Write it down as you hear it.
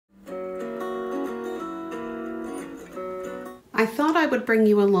I thought I would bring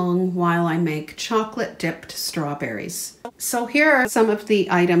you along while I make chocolate dipped strawberries. So here are some of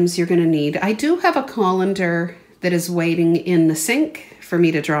the items you're going to need. I do have a colander that is waiting in the sink for me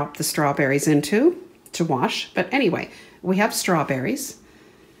to drop the strawberries into to wash. But anyway, we have strawberries.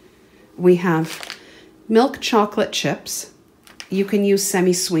 We have milk chocolate chips. You can use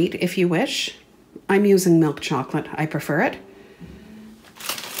semi-sweet if you wish. I'm using milk chocolate. I prefer it.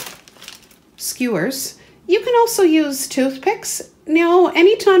 Skewers. You can also use toothpicks. Now,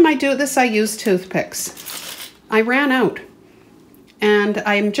 anytime I do this, I use toothpicks. I ran out, and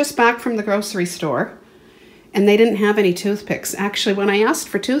I'm just back from the grocery store, and they didn't have any toothpicks. Actually, when I asked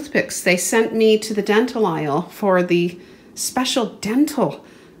for toothpicks, they sent me to the dental aisle for the special dental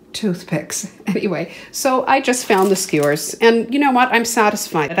toothpicks. Anyway, so I just found the skewers, and you know what? I'm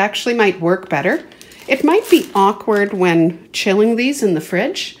satisfied. It actually might work better. It might be awkward when chilling these in the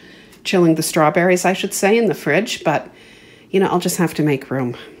fridge. Chilling the strawberries, I should say, in the fridge, but, you know, I'll just have to make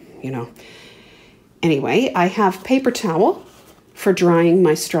room, you know. Anyway, I have paper towel for drying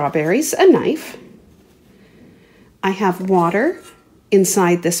my strawberries, a knife. I have water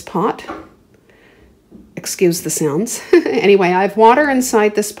inside this pot. Excuse the sounds. Anyway, I have water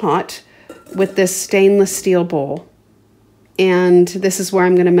inside this pot with this stainless steel bowl. And this is where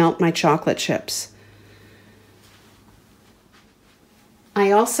I'm going to melt my chocolate chips.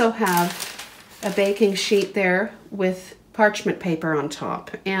 I also have a baking sheet there with parchment paper on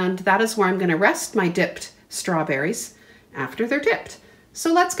top, and that is where I'm going to rest my dipped strawberries after they're dipped.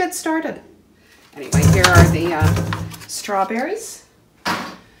 So let's get started. Anyway, here are the strawberries.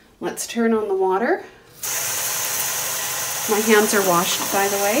 Let's turn on the water. My hands are washed, by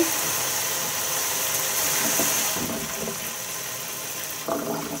the way.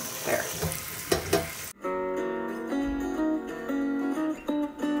 There.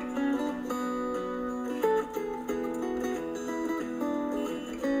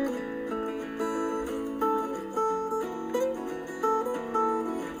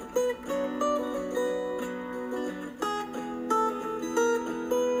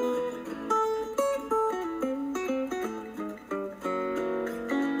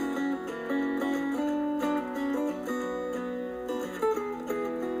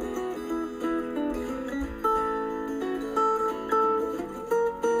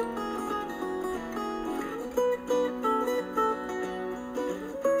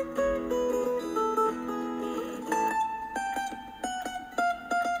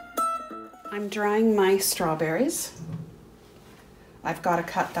 I'm drying my strawberries. I've got to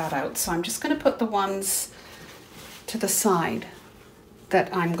cut that out, so I'm just going to put the ones to the side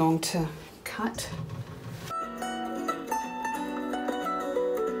that I'm going to cut.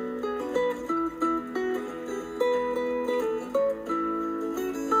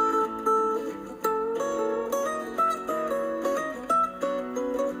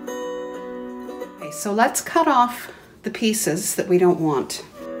 Okay, so let's cut off the pieces that we don't want.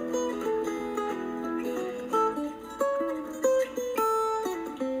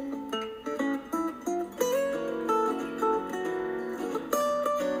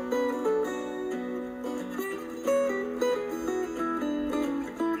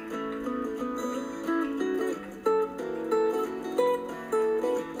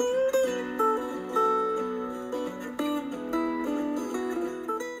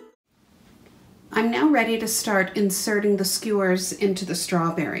 I'm now ready to start inserting the skewers into the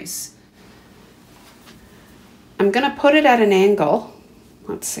strawberries. I'm going to put it at an angle.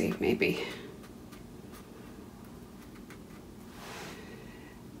 Let's see, maybe.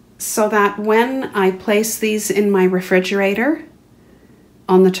 So that when I place these in my refrigerator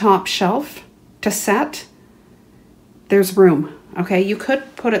on the top shelf to set, there's room. Okay, you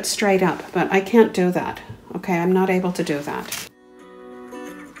could put it straight up, but I can't do that. Okay, I'm not able to do that.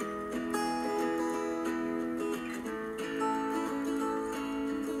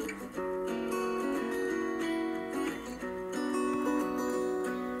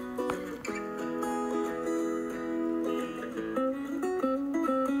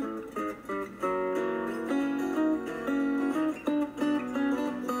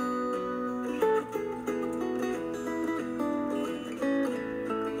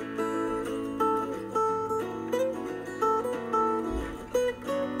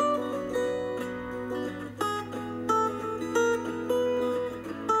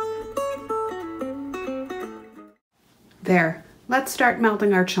 There, let's start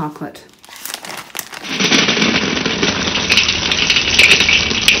melting our chocolate.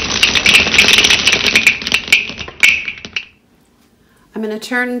 I'm going to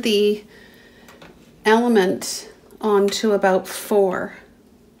turn the element on to about 4.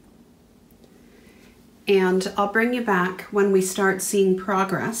 And I'll bring you back when we start seeing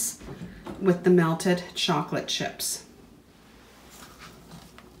progress with the melted chocolate chips.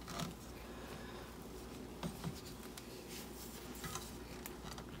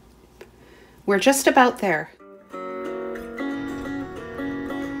 We're just about there.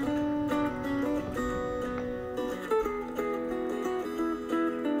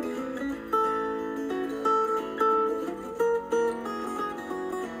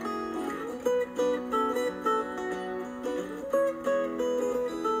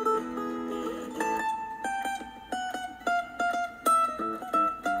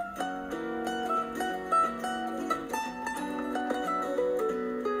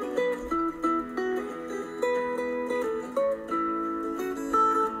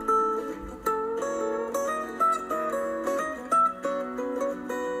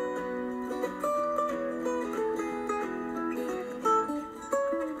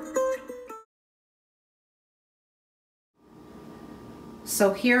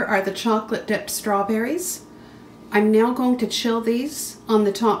 So here are the chocolate dipped strawberries. I'm now going to chill these on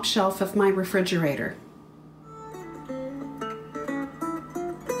the top shelf of my refrigerator.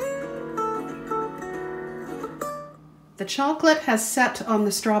 The chocolate has set on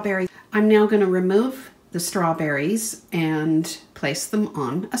the strawberries. I'm now going to remove the strawberries and place them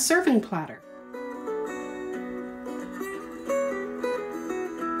on a serving platter.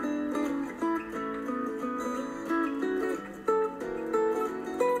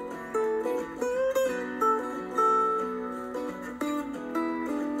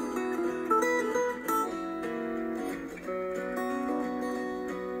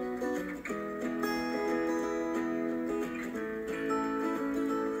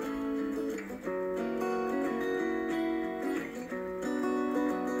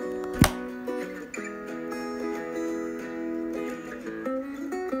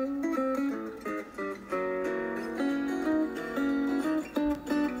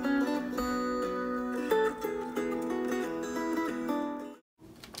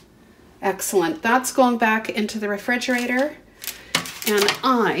 Excellent. That's going back into the refrigerator, and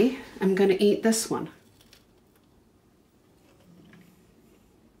I am going to eat this one.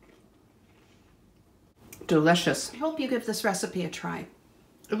 Delicious. I hope you give this recipe a try.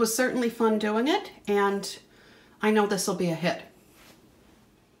 It was certainly fun doing it, and I know this will be a hit.